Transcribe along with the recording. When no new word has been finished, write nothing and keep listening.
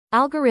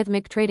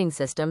Algorithmic trading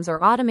systems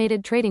are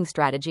automated trading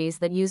strategies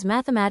that use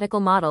mathematical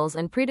models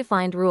and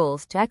predefined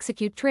rules to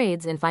execute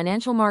trades in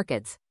financial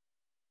markets.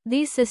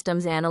 These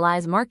systems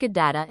analyze market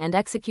data and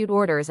execute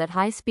orders at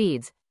high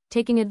speeds,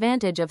 taking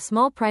advantage of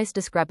small price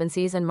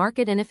discrepancies and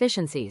market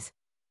inefficiencies.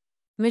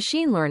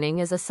 Machine learning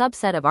is a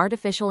subset of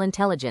artificial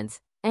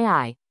intelligence,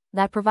 AI,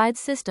 that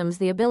provides systems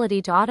the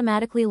ability to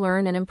automatically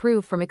learn and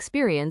improve from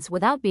experience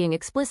without being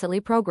explicitly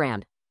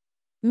programmed.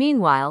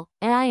 Meanwhile,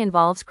 AI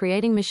involves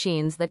creating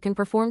machines that can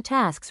perform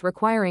tasks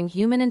requiring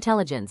human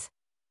intelligence.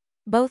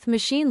 Both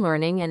machine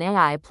learning and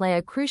AI play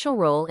a crucial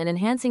role in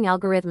enhancing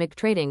algorithmic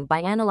trading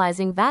by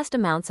analyzing vast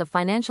amounts of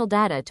financial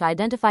data to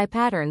identify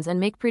patterns and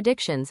make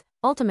predictions,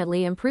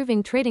 ultimately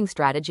improving trading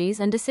strategies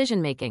and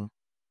decision-making.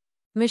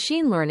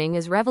 Machine learning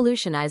is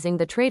revolutionizing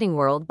the trading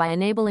world by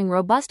enabling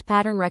robust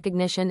pattern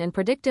recognition and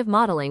predictive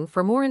modeling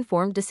for more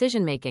informed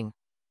decision-making.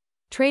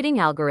 Trading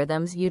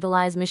algorithms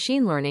utilize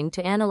machine learning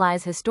to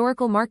analyze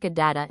historical market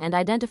data and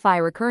identify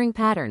recurring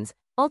patterns,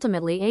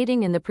 ultimately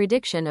aiding in the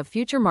prediction of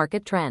future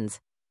market trends.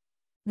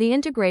 The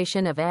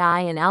integration of AI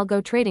in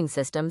algo trading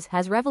systems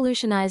has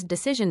revolutionized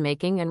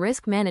decision-making and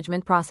risk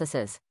management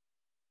processes.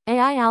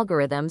 AI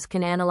algorithms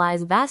can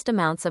analyze vast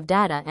amounts of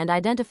data and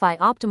identify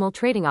optimal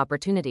trading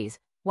opportunities,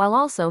 while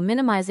also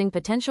minimizing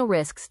potential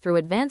risks through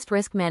advanced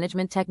risk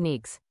management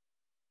techniques.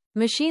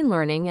 Machine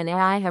learning and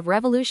AI have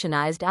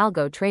revolutionized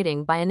algo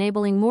trading by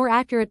enabling more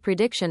accurate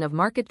prediction of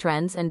market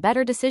trends and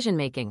better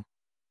decision-making.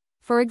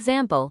 For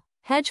example,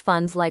 hedge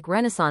funds like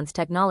Renaissance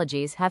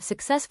Technologies have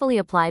successfully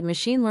applied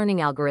machine learning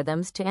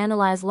algorithms to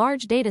analyze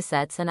large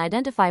datasets and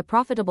identify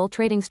profitable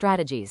trading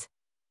strategies.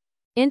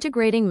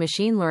 Integrating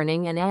machine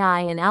learning and AI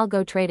in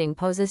algo trading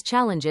poses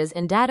challenges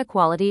in data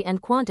quality and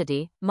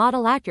quantity,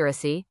 model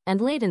accuracy,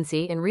 and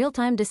latency in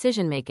real-time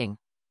decision-making.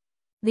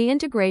 The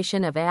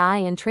integration of AI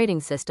in trading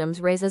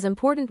systems raises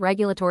important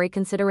regulatory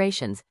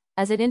considerations,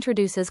 as it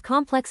introduces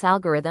complex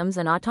algorithms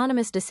and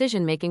autonomous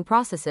decision-making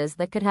processes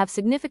that could have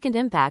significant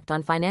impact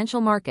on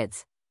financial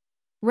markets.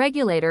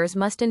 Regulators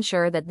must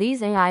ensure that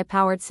these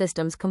AI-powered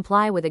systems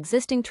comply with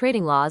existing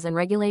trading laws and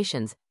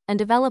regulations, and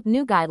develop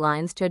new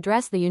guidelines to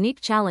address the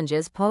unique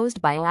challenges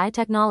posed by AI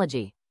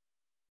technology.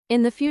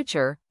 In the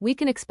future, we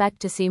can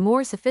expect to see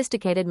more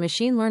sophisticated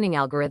machine learning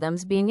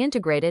algorithms being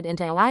integrated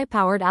into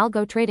AI-powered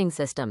algo trading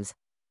systems.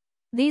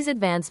 These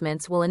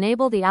advancements will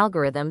enable the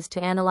algorithms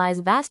to analyze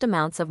vast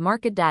amounts of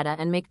market data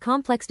and make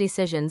complex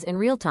decisions in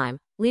real time,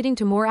 leading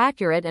to more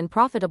accurate and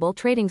profitable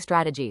trading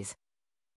strategies.